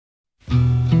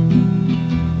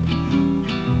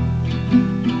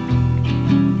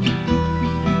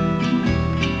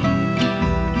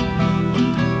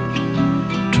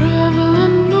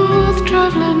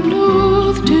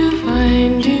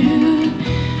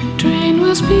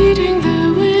was beating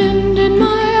the wind in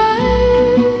my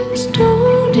eyes.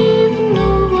 Don't even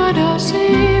know what I'll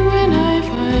say when I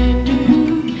find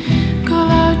you. Call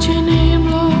out your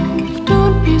name, love,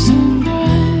 don't be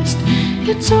surprised.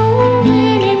 It's so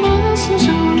many months and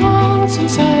so long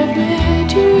since I've met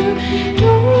you.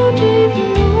 Don't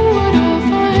even know what I'll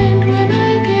find when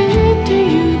I get to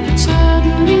you. But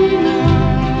suddenly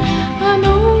now I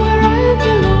know where I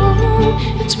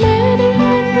belong. It's many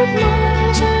hundred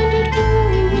miles and it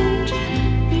won't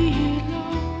be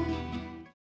long.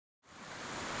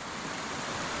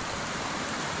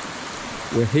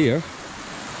 We're here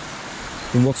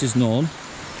in what is known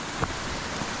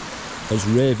as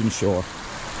Ravenshaw,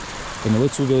 in a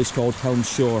little village called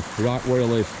Helmshore, right where I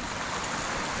live.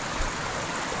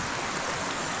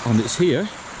 And it's here,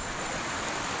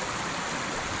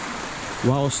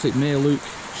 whilst it may look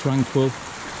tranquil,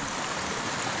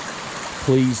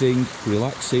 pleasing,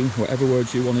 relaxing, whatever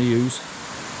words you want to use,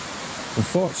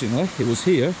 unfortunately it was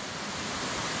here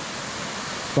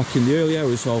back in the early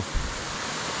hours of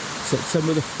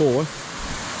September the 4th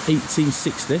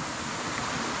 1860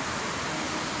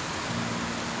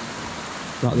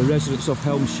 that the residents of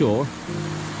Helmshore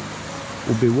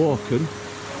would be woken,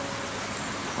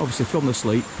 obviously from the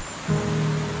sleep,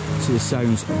 to the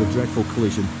sounds of a dreadful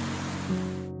collision.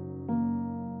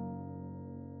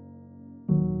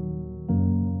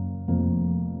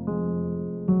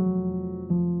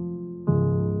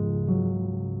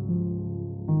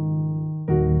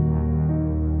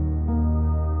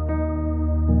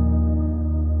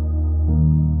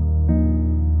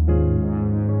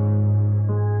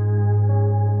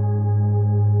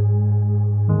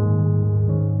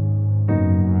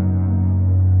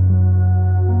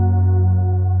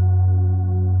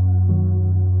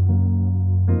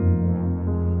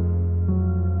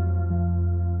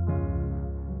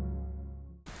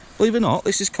 Believe it or not,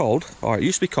 this is called, or it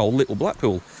used to be called, Little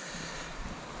Blackpool.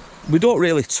 We don't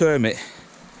really term it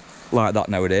like that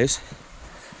nowadays.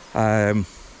 I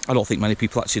don't think many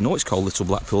people actually know it's called Little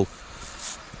Blackpool.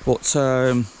 But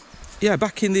yeah,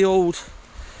 back in the old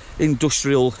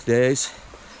industrial days,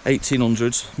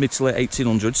 1800s, mid to late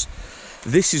 1800s,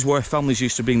 this is where families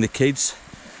used to bring the kids,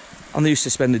 and they used to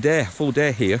spend a day, a full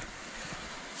day here.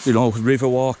 You know, river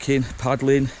walking,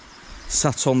 paddling,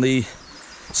 sat on the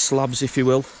slabs, if you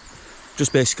will,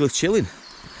 just basically chilling.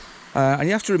 And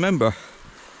you have to remember,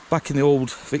 back in the old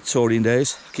Victorian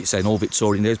days, I keep saying old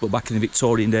Victorian days, but back in the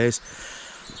Victorian days,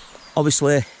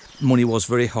 obviously money was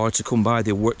very hard to come by.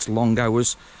 They worked long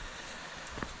hours,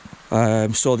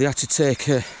 so they had to take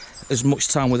as much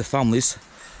time with the families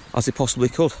as they possibly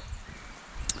could,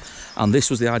 and this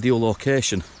was the ideal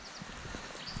location,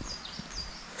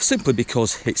 simply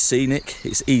because it's scenic,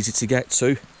 it's easy to get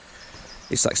to,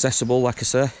 it's accessible, like I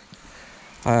say,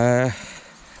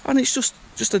 and it's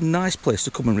just a nice place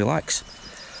to come and relax.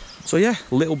 So yeah,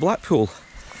 Little Blackpool,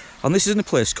 and this is in a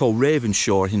place called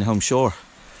Ravenshaw in Helmshore.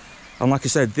 And like I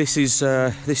said, this is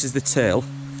the tale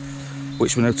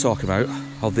which we're now talking about,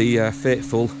 of the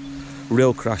fateful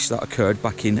rail crash that occurred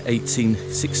back in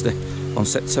 1860 on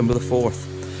September the 4th.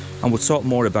 And we'll talk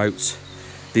more about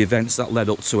the events that led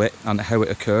up to it and how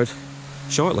it occurred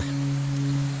shortly.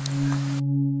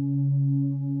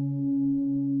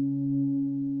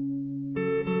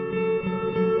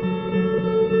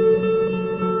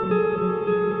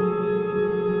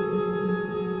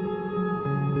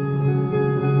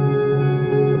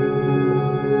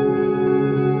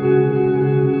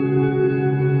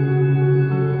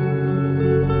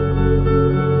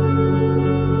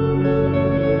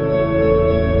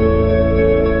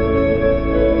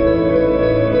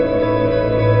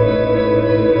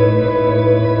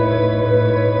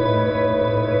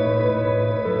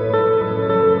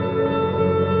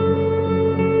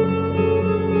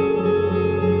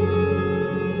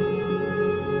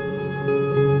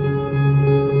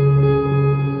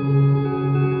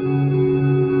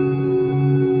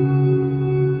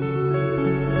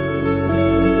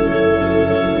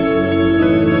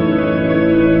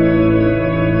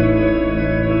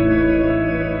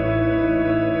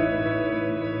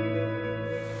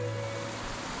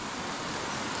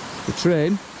 The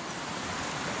train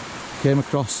came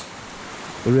across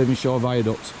the Ravenshaw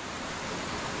Viaduct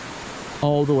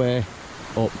all the way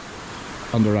up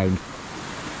and around.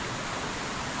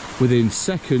 Within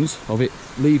seconds of it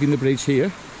leaving the bridge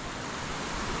here,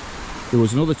 there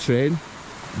was another train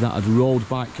that had rolled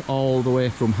back all the way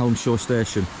from Helmshore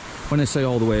station. When I say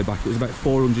all the way back, it was about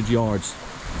 400 yards.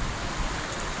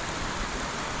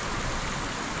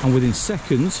 And within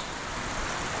seconds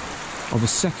of a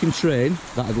second train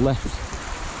that had left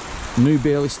New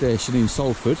Bailey station in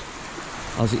Salford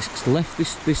as it's left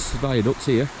this viaduct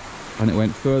here and it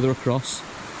went further across,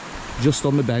 just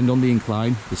on the bend, on the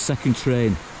incline, the second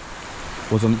train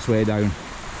was on its way down.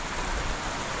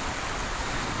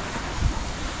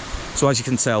 So as you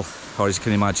can tell, or as you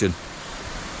can imagine,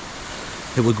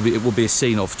 it will be a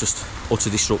scene of just utter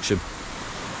destruction.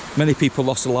 Many people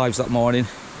lost their lives that morning,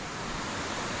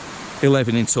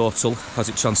 11 in total as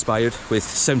it transpired, with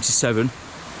 77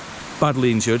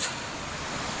 badly injured.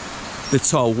 The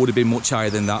toll would have been much higher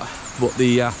than that, but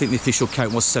I think the official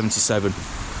count was 77.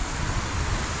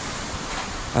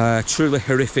 Truly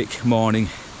horrific morning,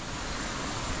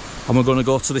 and we're going to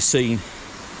go to the scene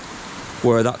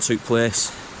where that took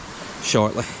place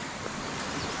shortly.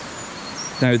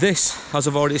 Now this, as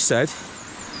I've already said,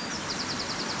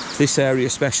 this area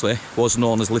especially was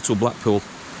known as Little Blackpool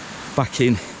back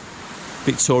in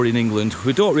Victorian England.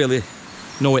 We don't really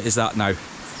know it as that now,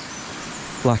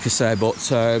 like I say, but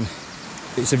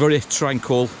it's a very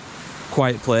tranquil,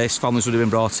 quiet place. Families would have been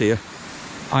brought here.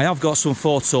 I have got some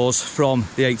photos from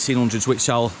the 1800s which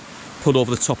I'll put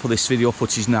over the top of this video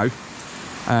footage now,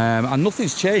 and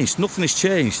nothing's changed. Nothing has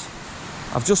changed.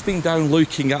 I've just been down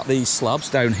looking at these slabs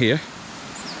down here,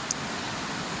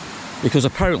 because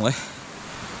apparently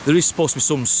there is supposed to be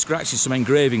some scratches, some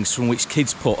engravings from which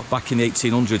kids put back in the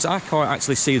 1800s. I can't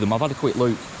actually see them. I've had a quick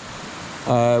look.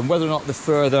 Whether or not they're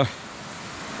further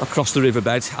across the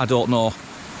riverbed, I don't know.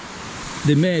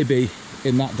 They may be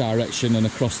in that direction and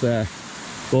across there.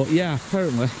 But yeah,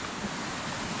 apparently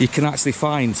you can actually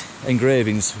find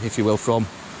engravings, if you will, from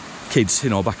kids, you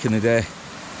know, back in the day.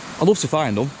 I'd love to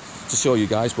find them to show you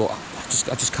guys, but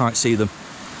I just can't see them.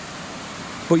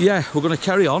 But yeah, we're going to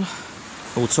carry on.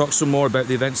 We'll talk some more about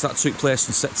the events that took place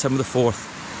on September the 4th,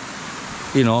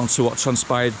 you know, and to what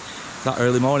transpired that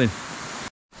early morning.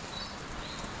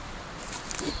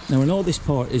 Now I know this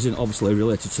part isn't obviously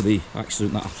related to the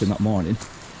accident that happened that morning,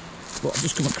 but I've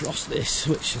just come across this,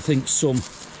 which I think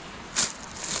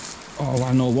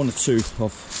I know one or two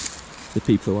of the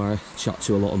people I chat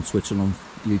to a lot on Twitter and on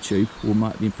YouTube who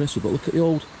might be impressed with. But look at the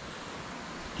old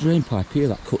drain pipe here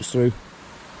that cuts through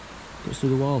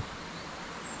the wall.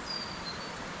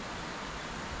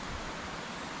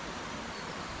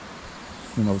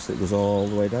 And obviously it goes all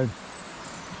the way down.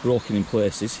 It's broken in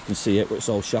places, you can see it, but it's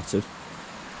all shattered.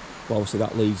 But obviously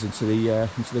that leads into the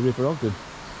River Ogden.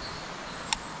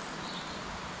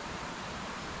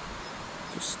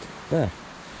 Just there.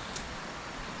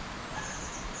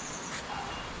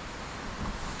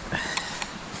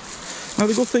 Now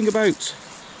the good thing about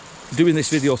doing this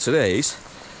video today is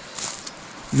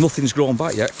nothing's grown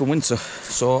back yet from winter,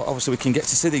 so obviously we can get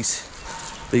to see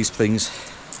these things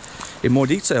in more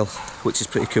detail, which is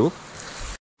pretty cool.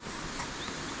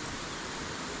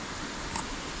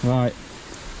 Right,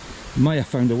 Maya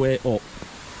found a way up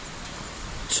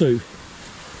to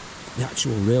the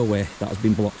actual railway that has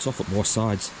been blocked off at both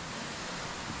sides.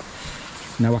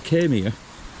 Now I came here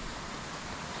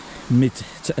mid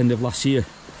to end of last year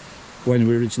when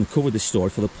we originally covered this story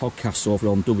for the podcast over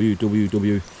on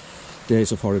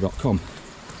www.daysofhorror.com.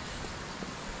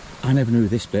 I never knew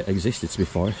this bit existed, to be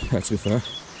fair.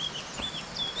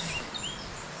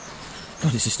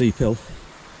 God, it's a steep hill.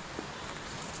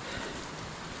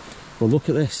 But look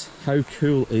at this. How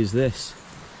cool is this?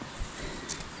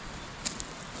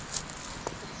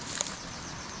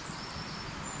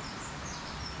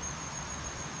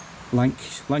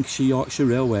 Lancashire Yorkshire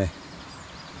Railway.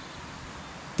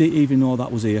 Didn't even know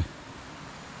that was here.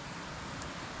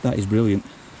 That is brilliant.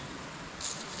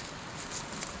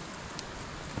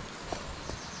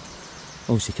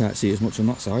 Obviously can't see as much on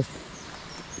that side.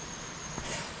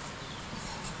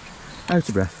 Out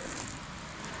of breath.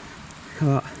 Look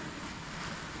at that.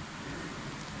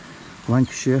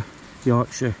 Lancashire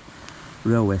Yorkshire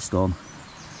Railway Stone.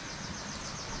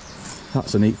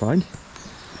 That's a neat find.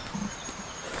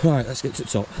 Right, let's get to the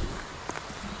top.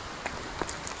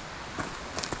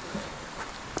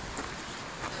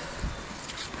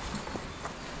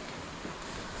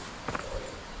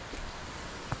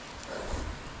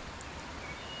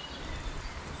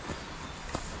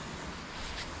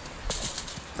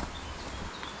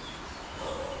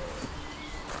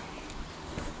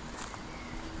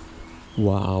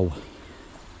 Wow.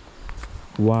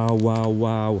 Wow, wow,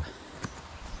 wow.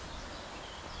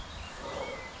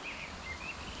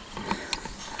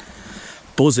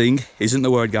 Buzzing isn't the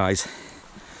word, guys.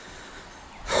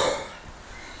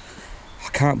 I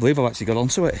can't believe I've actually got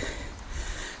onto it.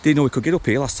 Didn't know we could get up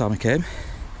here last time I came.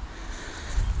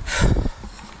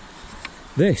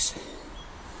 This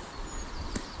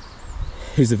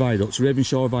is the viaduct,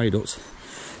 Helmshore Viaduct.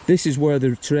 This is where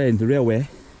the train, the railway,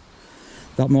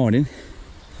 that morning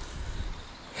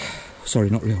sorry,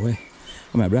 not railway,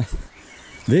 I'm out of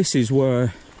breath. This is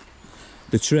where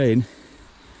the train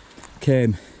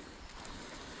came,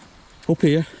 up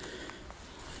here,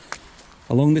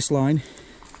 along this line.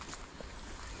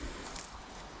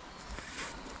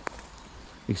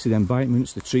 You can see the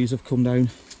embankments, the trees have come down,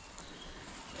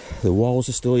 the walls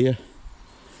are still here.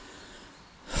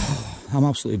 I'm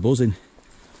absolutely buzzing.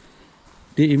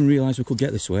 Didn't even realise we could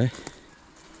get this way.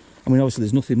 I mean, obviously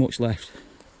there's nothing much left,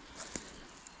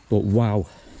 but wow.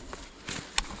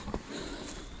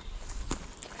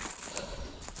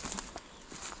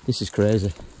 This is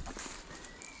crazy.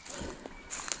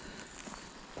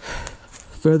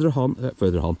 Further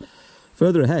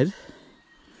ahead,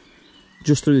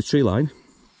 just through the tree line,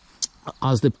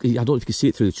 I don't know if you can see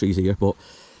it through the trees here, but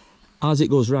as it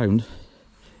goes round,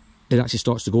 it actually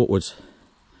starts to go upwards.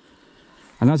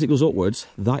 And as it goes upwards,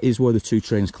 that is where the two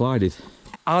trains collided.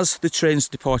 As the trains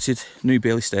departed New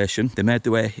Bailey station, they made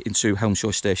their way into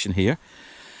Helmshore station here.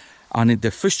 And in the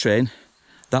first train,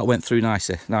 that went through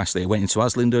nicely. It went into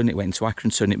Aslington, it went into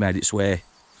Accrington, it made its way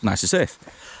nice and safe.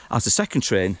 As the second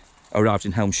train arrived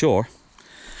in Helmshore,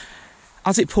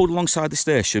 as it pulled alongside the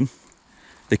station,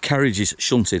 the carriages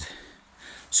shunted.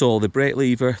 So the brake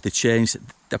lever, the chains,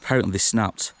 apparently they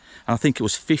snapped. And I think it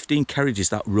was 15 carriages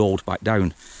that rolled back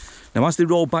down. Now as they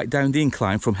rolled back down the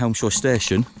incline from Helmshore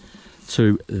station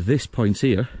to this point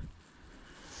here,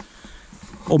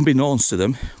 unbeknownst to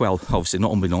them, well obviously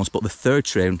not unbeknownst, but the third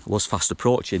train was fast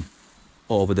approaching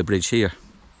over the bridge here.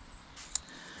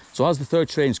 So as the third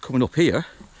train is coming up here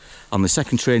and the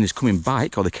second train is coming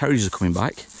back, or the carriages are coming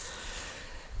back,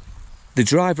 the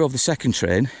driver of the second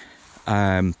train,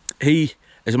 he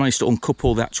has managed to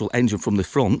uncouple the actual engine from the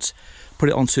front, put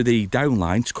it onto the down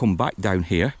line to come back down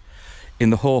here in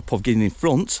the hope of getting in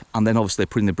front, and then obviously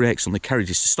putting the brakes on the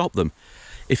carriages to stop them.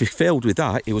 If he failed with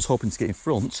that, he was hoping to get in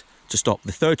front to stop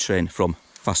the third train from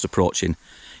fast approaching.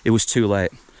 It was too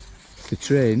late. The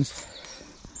trains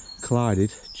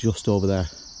collided just over there,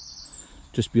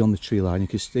 just beyond the tree line. You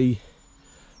can see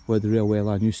where the railway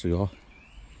line used to go,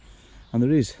 and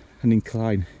there is an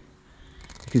incline.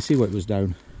 You can see where it was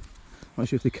down. I'm not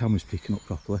sure if the camera's picking up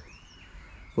properly,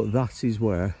 but that is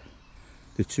where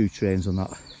the two trains on that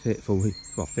fateful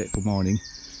morning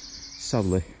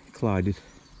sadly collided,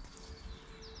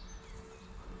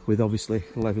 with obviously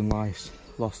 11 lives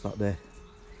lost that day.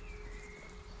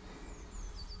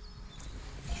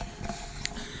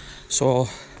 So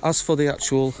as for the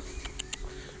actual,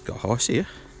 got a horse here.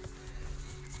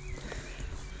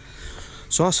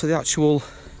 So as for the actual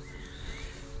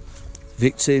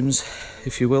victims,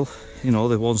 if you will, you know,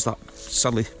 the ones that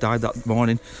sadly died that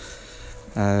morning,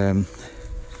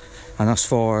 and as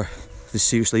for the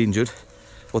seriously injured,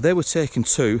 well, they were taken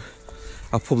to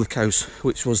a public house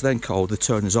which was then called the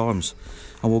Turner's Arms,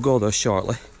 and we'll go there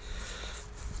shortly.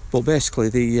 But basically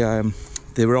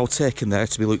they were all taken there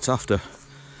to be looked after.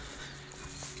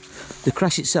 The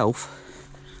crash itself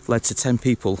led to 10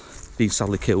 people being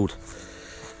sadly killed,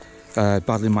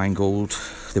 badly mangled,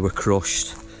 they were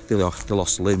crushed, they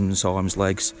lost limbs, arms,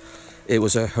 legs. It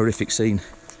was a horrific scene.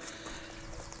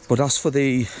 But as for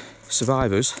the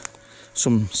survivors,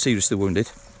 some seriously wounded,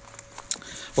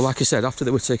 well, like I said, after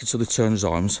they were taken to the Turner's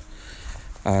Arms,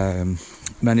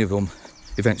 many of them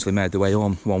eventually made their way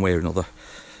home one way or another,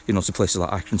 you know, to places like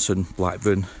Accrington,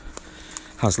 Blackburn,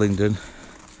 Haslingden,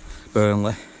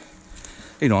 Burnley,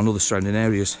 you know, and other surrounding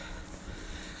areas.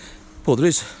 But there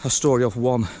is a story of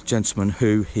one gentleman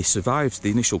who he survived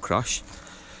the initial crash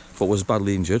but was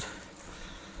badly injured,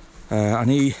 and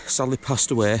he sadly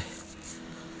passed away,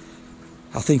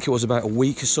 I think it was about a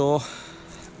week or so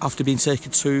after being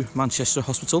taken to Manchester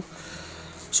Hospital.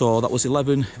 So that was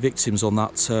 11 victims on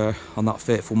that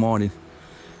fateful morning,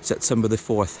 September the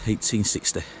 4th,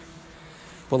 1860.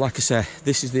 But like I say,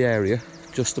 this is the area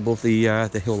just above the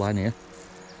hill line here,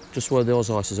 just where those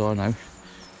horses are now.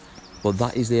 But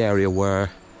that is the area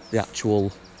where the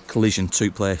actual collision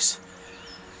took place,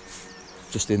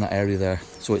 just in that area there.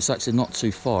 So it's actually not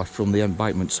too far from the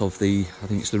embankments of the, I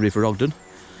think it's the River Ogden,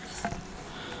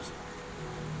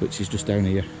 which is just down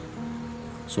here.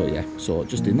 So yeah, so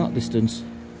just in that distance,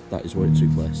 that is where it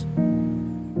took place.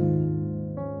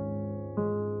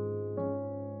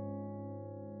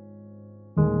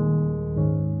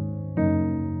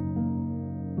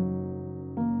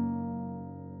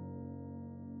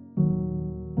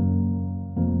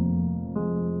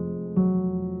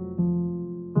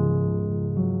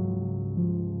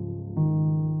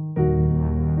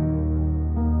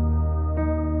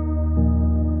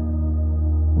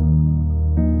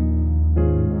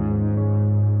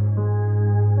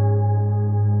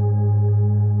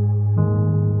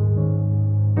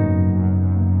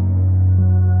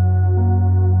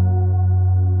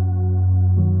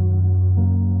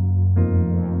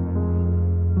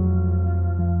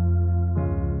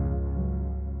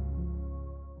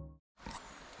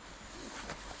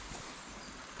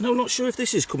 Now, I'm not sure if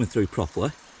this is coming through properly,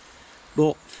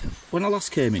 but when I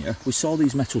last came here, we saw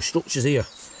these metal structures here.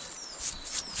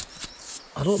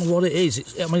 I don't know what it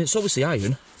is. I mean, it's obviously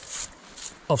iron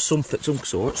of some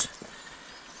sorts.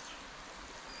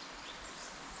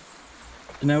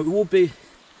 Now, it would be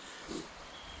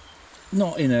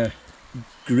not in a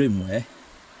grim way.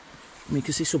 I mean, you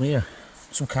can see some here,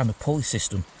 some kind of pulley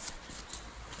system.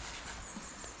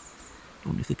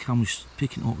 Don't know if the camera's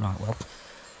picking it up right well.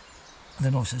 And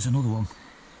then obviously there's another one.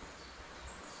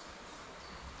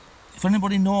 If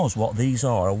anybody knows what these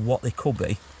are or what they could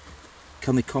be,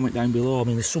 can they comment down below? I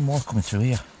mean, there's some more coming through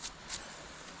here.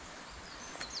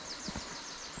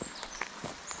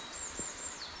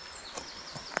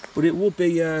 But it would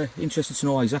be interesting to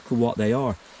know exactly what they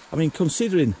are. I mean,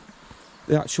 considering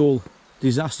the actual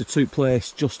disaster took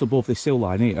place just above this hill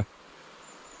line here,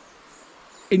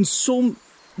 in some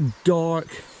dark,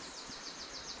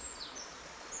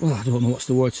 well, I don't know what's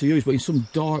the word to use, but in some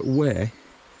dark way,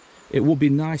 it would be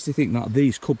nice to think that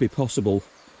these could be possible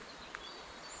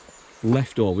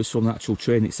leftovers from the actual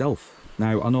train itself.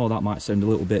 Now, I know that might sound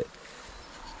a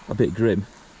bit grim.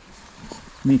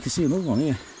 And you can see another one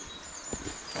here.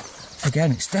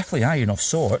 Again, it's definitely iron of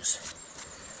sorts.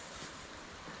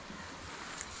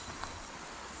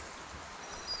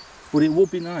 But it would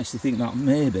be nice to think that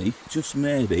maybe, just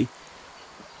maybe,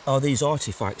 are these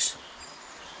artefacts,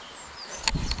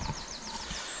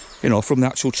 you know, from the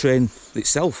actual train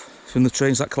itself, from the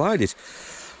trains that collided.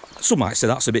 Some might say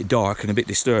that's a bit dark and a bit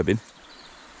disturbing,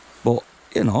 but,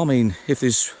 you know, I mean, if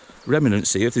there's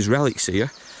remnants here, if there's relics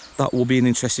here, that will be an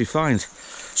interesting find.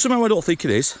 Somehow I don't think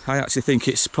it is. I actually think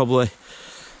it's probably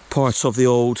part of the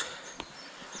old,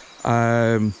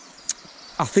 I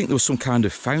think there was some kind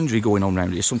of foundry going on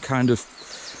around here,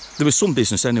 there was some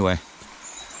business anyway.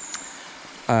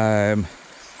 And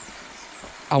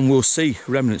we'll see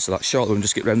remnants of that shortly and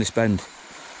just get round this bend.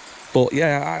 But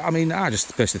yeah, I mean, I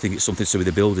just personally think it's something to do with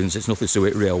the buildings. It's nothing to do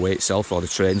with the railway itself or the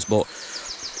trains, but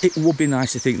it would be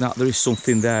nice to think that there is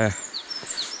something there,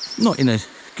 not in a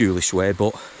ghoulish way,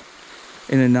 but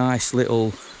in a nice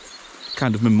little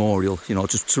kind of memorial, you know,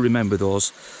 just to remember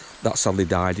those that sadly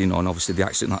died, you know, and obviously the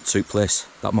accident that took place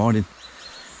that morning.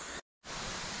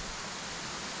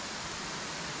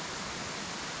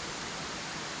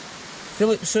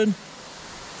 Phillipson,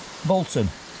 Bolton.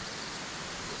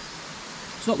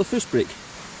 It's not the first brick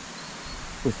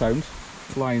we found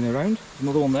lying around. There's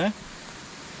another one there.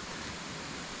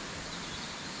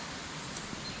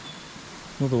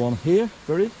 Another one here,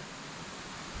 buried.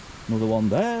 Another one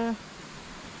there.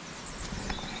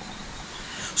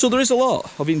 So there is a lot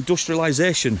of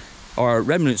industrialisation, or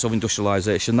remnants of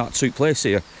industrialisation, that took place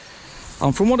here.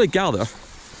 And from what I gather,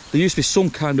 there used to be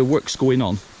some kind of works going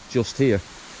on just here,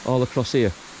 all across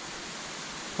here.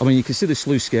 I mean, you can see the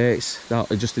sluice gates that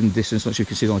are just in the distance. Not sure you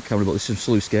can see it on the camera, but there's some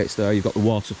sluice gates there. You've got the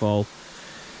waterfall.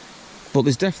 But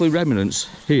there's definitely remnants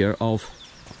here of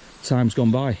times gone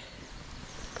by.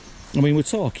 I mean, we're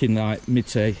talking like mid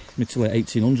to late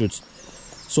 1800s.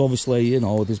 So obviously, you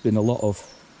know, there's been a lot of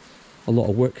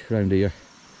work around here.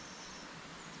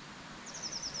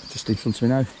 Just in front of me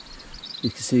now, you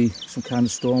can see some kind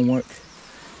of stonework.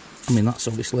 I mean, that's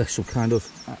obviously some kind of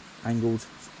angled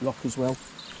rock as well.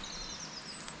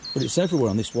 But it's everywhere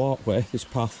on this walkway, this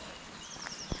path.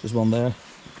 There's one there.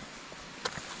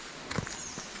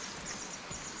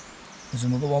 There's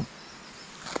another one.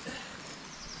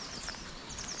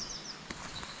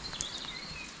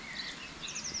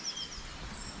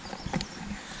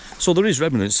 So there is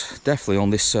remnants definitely on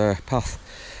this path.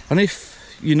 And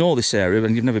if you know this area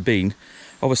and you've never been,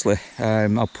 obviously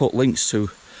I'll put links to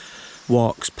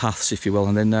walks, paths if you will,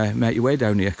 and then make your way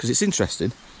down here, because it's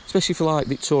interesting, especially for like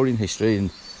Victorian history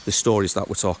and the stories that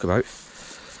we talk about.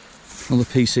 Another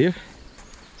piece here.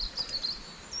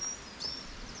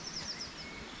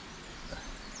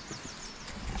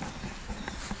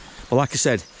 Well, like I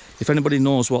said, if anybody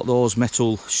knows what those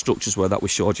metal structures were that we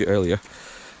showed you earlier,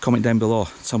 comment down below,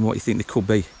 tell me what you think they could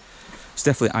be. It's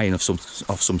definitely iron of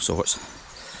some sorts.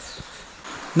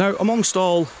 Now, amongst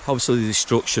all, obviously, the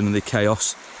destruction and the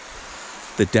chaos,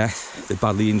 the death, the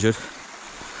badly injured,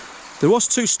 there was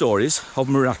two stories of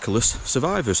miraculous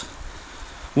survivors.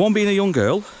 One being a young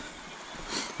girl.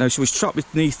 Now, she was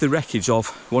trapped beneath the wreckage of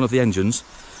one of the engines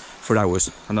for hours,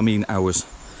 and I mean hours.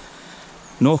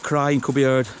 No crying could be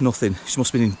heard, nothing. She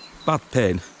must have been in bad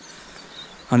pain,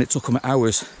 and it took them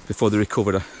hours before they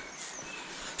recovered her.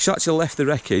 She actually left the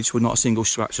wreckage with not a single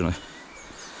scratch on her.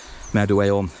 Made her way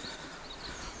home.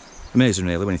 Amazing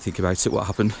really when you think about it, what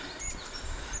happened.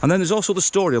 And then there's also the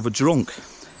story of a drunk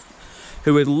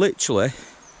who had literally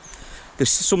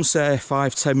some say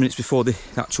 5-10 minutes before the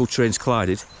actual trains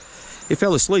collided, he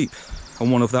fell asleep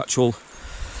on one of the actual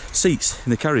seats in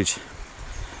the carriage.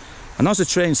 And as the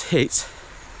trains hit,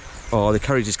 or the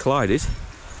carriages collided,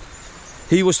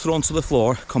 he was thrown to the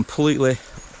floor, completely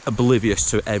oblivious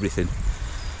to everything.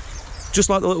 Just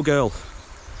like the little girl,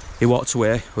 he walked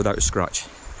away without a scratch.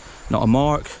 Not a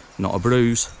mark, not a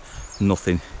bruise,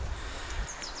 nothing.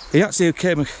 He actually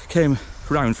came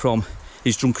round from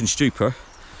his drunken stupor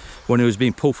when he was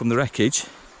being pulled from the wreckage.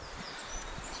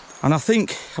 And I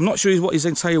think, I'm not sure what his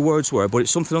entire words were, but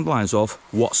it's something on the lines of,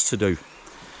 what's to do?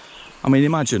 I mean,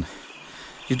 imagine,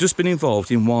 you've just been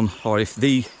involved in one, or if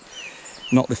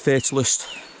not the fatalist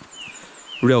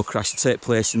rail crash to take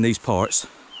place in these parts,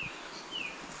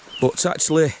 but to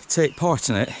actually take part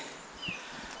in it,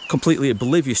 completely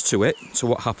oblivious to it, to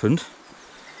what happened,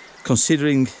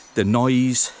 considering the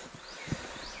noise,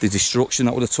 the destruction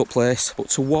that would have took place, but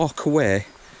to walk away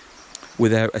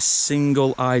without a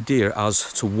single idea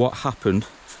as to what happened,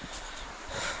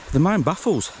 the mind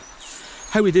baffles.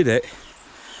 How he did it,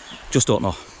 just don't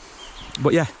know.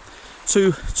 But yeah,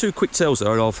 two quick tales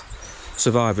there of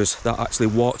survivors that actually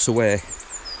walked away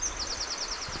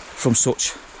from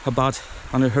such a bad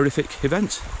and a horrific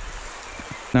event.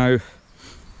 Now,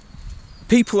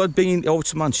 people had been over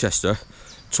to Manchester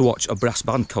to watch a brass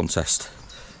band contest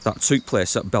that took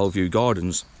place at Bellevue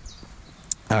Gardens.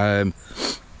 Now,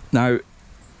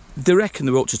 they reckon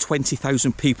there were up to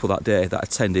 20,000 people that day that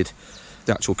attended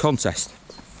the actual contest.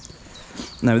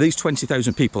 Now, these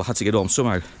 20,000 people had to get home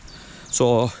somehow.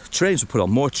 So trains were put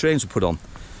on, more trains were put on.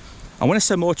 And when I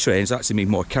say more trains, I actually mean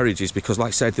more carriages, because like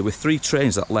I said, there were 3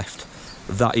 trains that left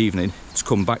that evening to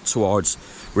come back towards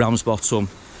Ramsbottom,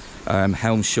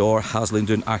 Helmshore,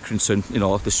 Haslingden, Accrington, you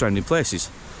know, the surrounding places.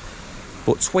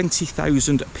 But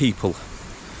 20,000 people.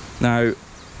 Now,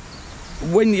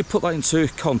 when you put that into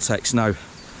context now,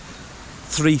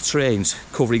 3 trains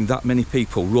covering that many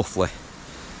people roughly,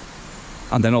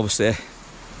 and then obviously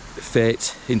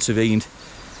fate intervened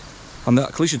and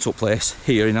that collision took place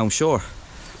here in Helmshore,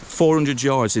 400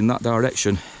 yards in that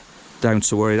direction down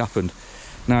to where it happened.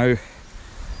 Now,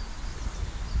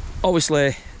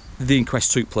 obviously the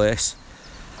inquest took place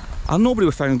and nobody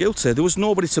was found guilty. There was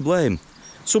nobody to blame.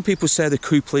 Some people say the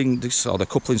couplings, or the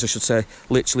couplings I should say,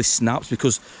 literally snapped,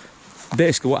 because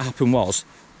basically what happened was,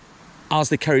 as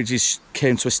the carriages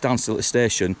came to a standstill at the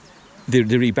station, they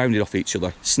rebounded off each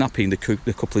other, snapping the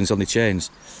couplings on the chains.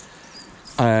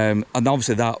 And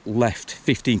obviously that left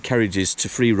 15 carriages to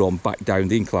free roam back down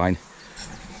the incline,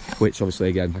 which obviously,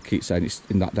 again, I keep saying it's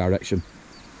in that direction.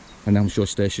 And Helmshore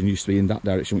station used to be in that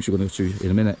direction, which we're going to go to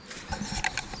in a minute.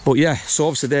 But yeah, so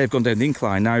obviously they've gone down the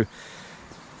incline. Now,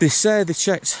 they say they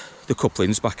checked the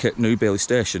couplings back at New Bailey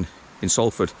station in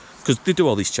Salford, because they do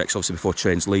all these checks obviously before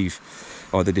trains leave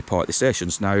or they depart the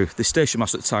stations. Now, the station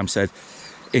master at the time said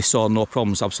he saw no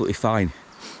problems, absolutely fine.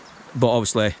 But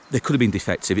obviously they could have been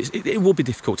defective. It would be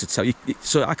difficult to tell.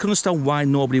 So I can understand why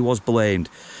nobody was blamed.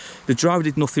 The driver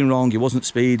did nothing wrong. He wasn't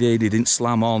speeding, he didn't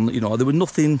slam on, you know, there was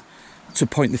nothing to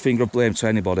point the finger of blame to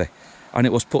anybody, and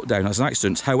it was put down as an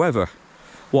accident. However,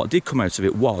 what did come out of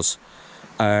it was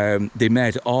they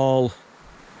made all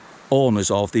owners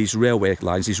of these railway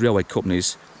lines, these railway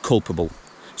companies, culpable.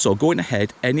 So going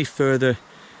ahead, any further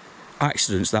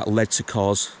accidents that led to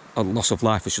cause a loss of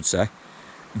life, I should say,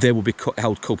 they will be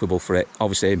held culpable for it.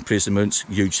 Obviously imprisonment,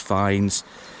 huge fines,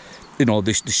 you know,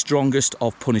 the strongest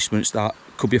of punishments that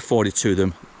could be afforded to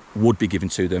them would be given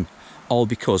to them, all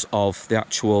because of the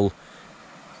actual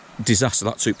disaster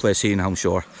that took place here in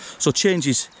Helmshore. So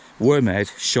changes were made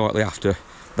shortly after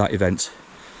that event.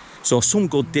 So some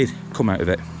good did come out of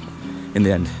it in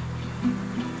the end.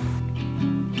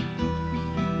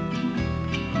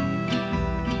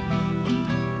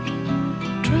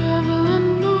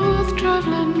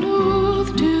 Traveling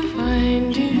north to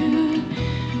find you.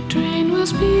 Train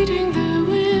was beating the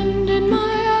wind in my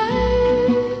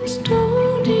eyes.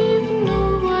 Don't even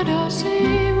know what I'll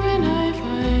say when I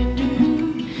find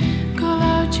you. Call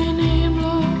out your name,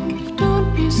 love,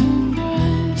 don't be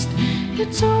surprised.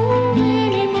 It's so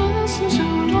many months and so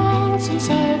long since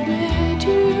I've met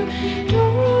you.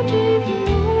 Don't even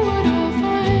know what I'll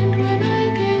find when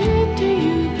I get to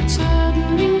you. But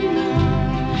suddenly now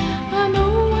I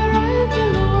know where I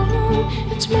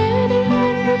belong. It's many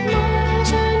hundred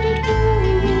miles and it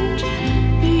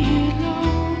won't be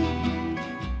long.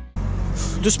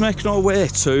 Just making our way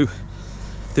to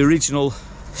the original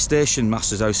station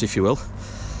master's house, if you will.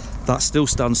 That still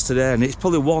stands today, and it's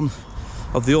probably one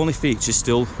of the only features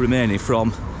still remaining from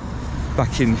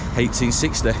back in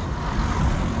 1860.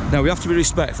 Now, we have to be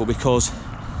respectful because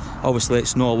Obviously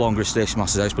it's no longer a station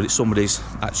master's house, but it's somebody's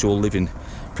actual living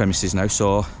premises now,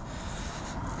 so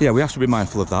yeah, we have to be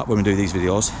mindful of that when we do these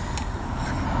videos.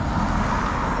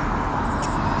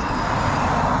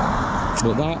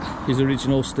 But that is the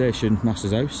original station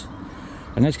master's house,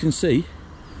 and as you can see,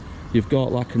 you've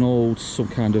got like an old, some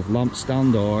kind of lamp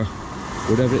stand or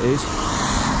whatever it is,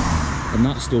 and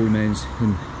that still remains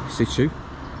in situ.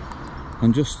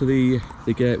 And just to the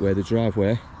gateway, the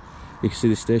driveway, you can see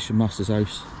the station master's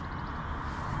house,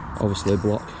 obviously a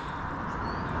block.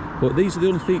 But these are the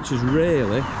only features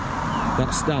really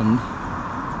that stand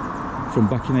from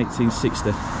back in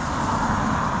 1860.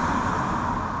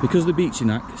 Because of the beaching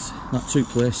acts that took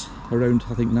place around,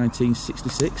 I think,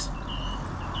 1966,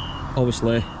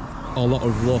 obviously a lot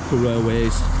of local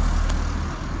railways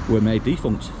were made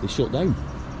defunct, they shut down.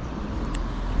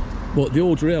 But the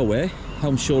old railway,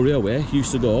 Helmshore Railway,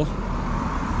 used to go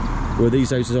where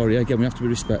these houses are here. Again, we have to be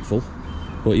respectful,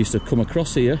 but it used to come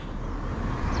across here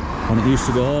and it used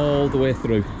to go all the way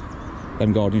through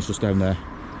them gardens just down there,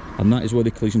 and that is where the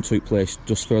collision took place,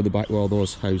 just further back where all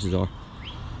those houses are.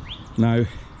 Now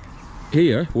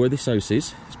here, where this house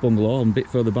is, this bungalow, and a bit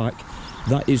further back,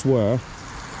 that is where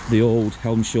the old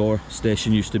Helmshore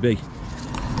station used to be.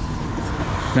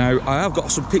 Now I have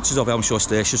got some pictures of Helmshore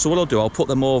station, so what I'll do, I'll put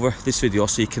them over this video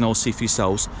so you can all see for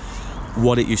yourselves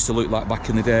what it used to look like back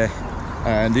in the day.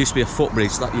 And there used to be a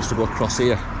footbridge that used to go across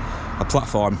here, a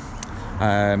platform.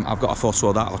 I've got a photo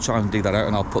of that. I'll try and dig that out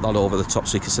and I'll put that over the top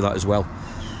so you can see that as well.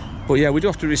 But yeah, we do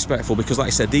have to be respectful, because like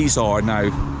I said, these are now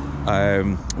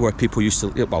where people used to,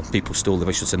 well, people still live,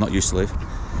 I should say, not used to live.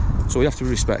 So we have to be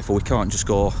respectful. We can't just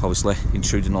go, obviously,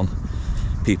 intruding on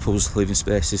people's living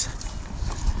spaces.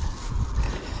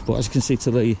 But as you can see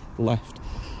to the left,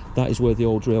 that is where the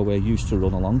old railway used to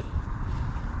run along.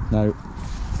 Now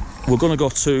we're going to go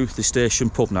to the station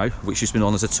pub now, which used to be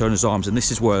known as the Turner's Arms, and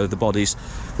this is where the bodies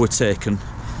were taken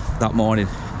that morning,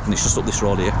 and it's just up this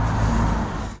road here.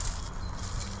 I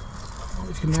don't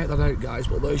know if you can make that out, guys,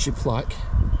 but there's your plaque.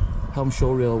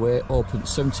 Helmshore Railway opened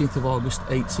 17th of August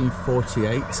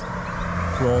 1848,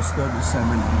 closed 3rd of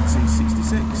December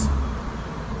 1966,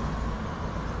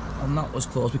 and that was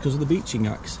closed because of the beaching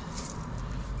acts.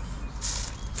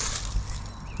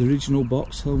 The original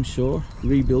box, Helmshore,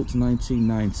 rebuilt in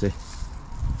 1990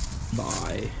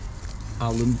 by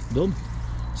Alan Dunn,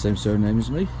 same surname as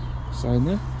me, sign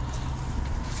there.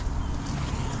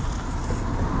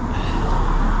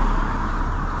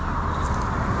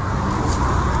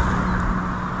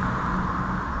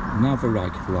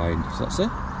 Navarag line, so that's it.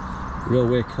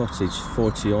 Railway Cottage,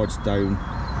 40 yards down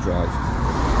drive.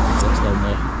 So that's down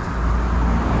there.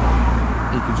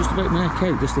 You can just about make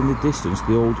out, just in the distance,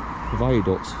 the old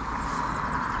Viaduct,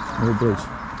 old bridge.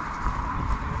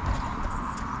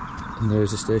 And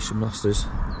there's the station master's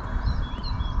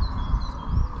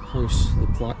house, the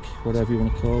plaque, whatever you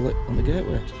want to call it, on the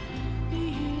gateway.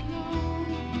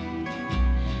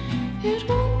 It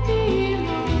won't be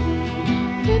long,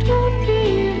 it won't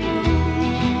be long,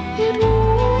 it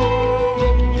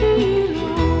won't be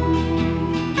long.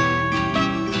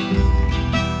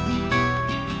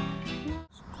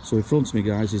 So in front of me,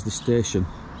 guys, is the station,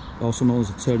 also known as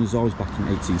the Turner's Arms, back in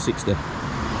 1860.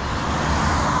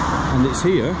 And it's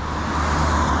here,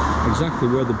 exactly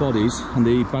where the bodies and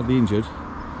the badly injured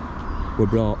were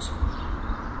brought.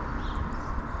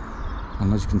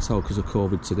 And as you can tell, because of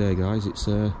COVID today, guys, it's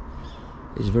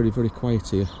very, very quiet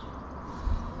here,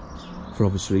 for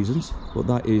obvious reasons. But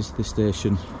that is the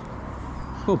station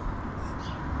pub.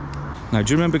 Now,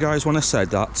 do you remember, guys, when I said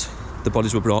that the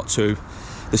bodies were brought to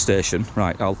the station?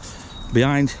 Right,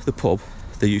 behind the pub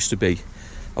there used to be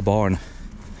a barn.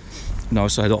 Now,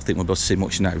 so I don't think we'll be able to see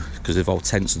much now because of all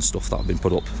tents and stuff that have been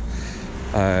put up.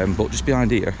 But just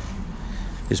behind here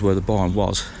is where the barn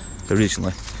was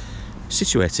originally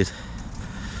situated.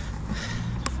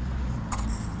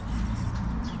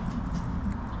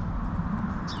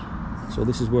 So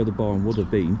this is where the barn would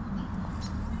have been,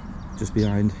 just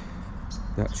behind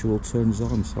the actual Turner's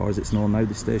Arms, or as it's known now,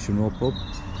 the Station Road pub.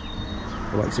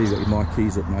 But like I say, you've got your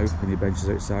marquees up now and your benches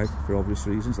outside for obvious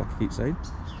reasons, like I keep saying.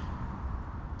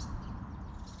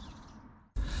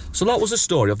 So that was the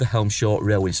story of the Helmshore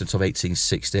Railway incident of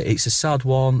 1860. It's a sad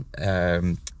one.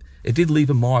 It did leave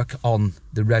a mark on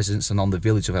the residents and on the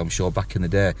village of Helmshore back in the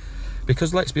day,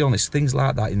 because let's be honest, things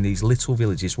like that in these little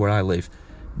villages where I live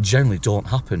generally don't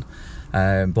happen.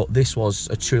 But this was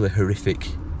a truly horrific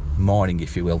morning,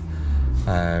 if you will.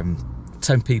 10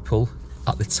 people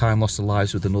at the time lost their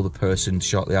lives with another person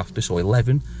shortly after, so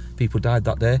 11 people died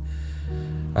that day,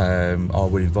 or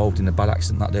were involved in a bad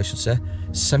accident that day, I should say.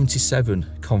 77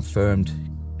 confirmed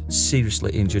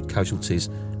seriously injured casualties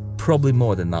probably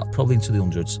more than that, probably into the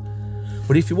hundreds.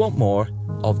 But if you want more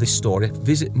of this story,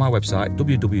 visit my website,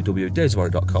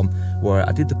 www.daysofhorror.com, where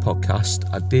I did the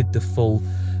podcast, I did the full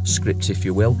script, if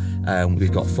you will.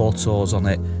 We've got photos on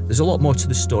it. There's a lot more to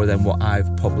the story than what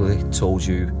I've probably told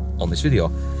you on this video.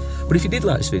 But if you did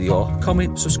like this video,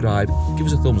 comment, subscribe, give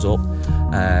us a thumbs up,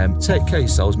 take care of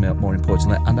yourselves more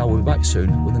importantly, and I will be back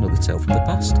soon with another tale from the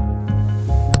past.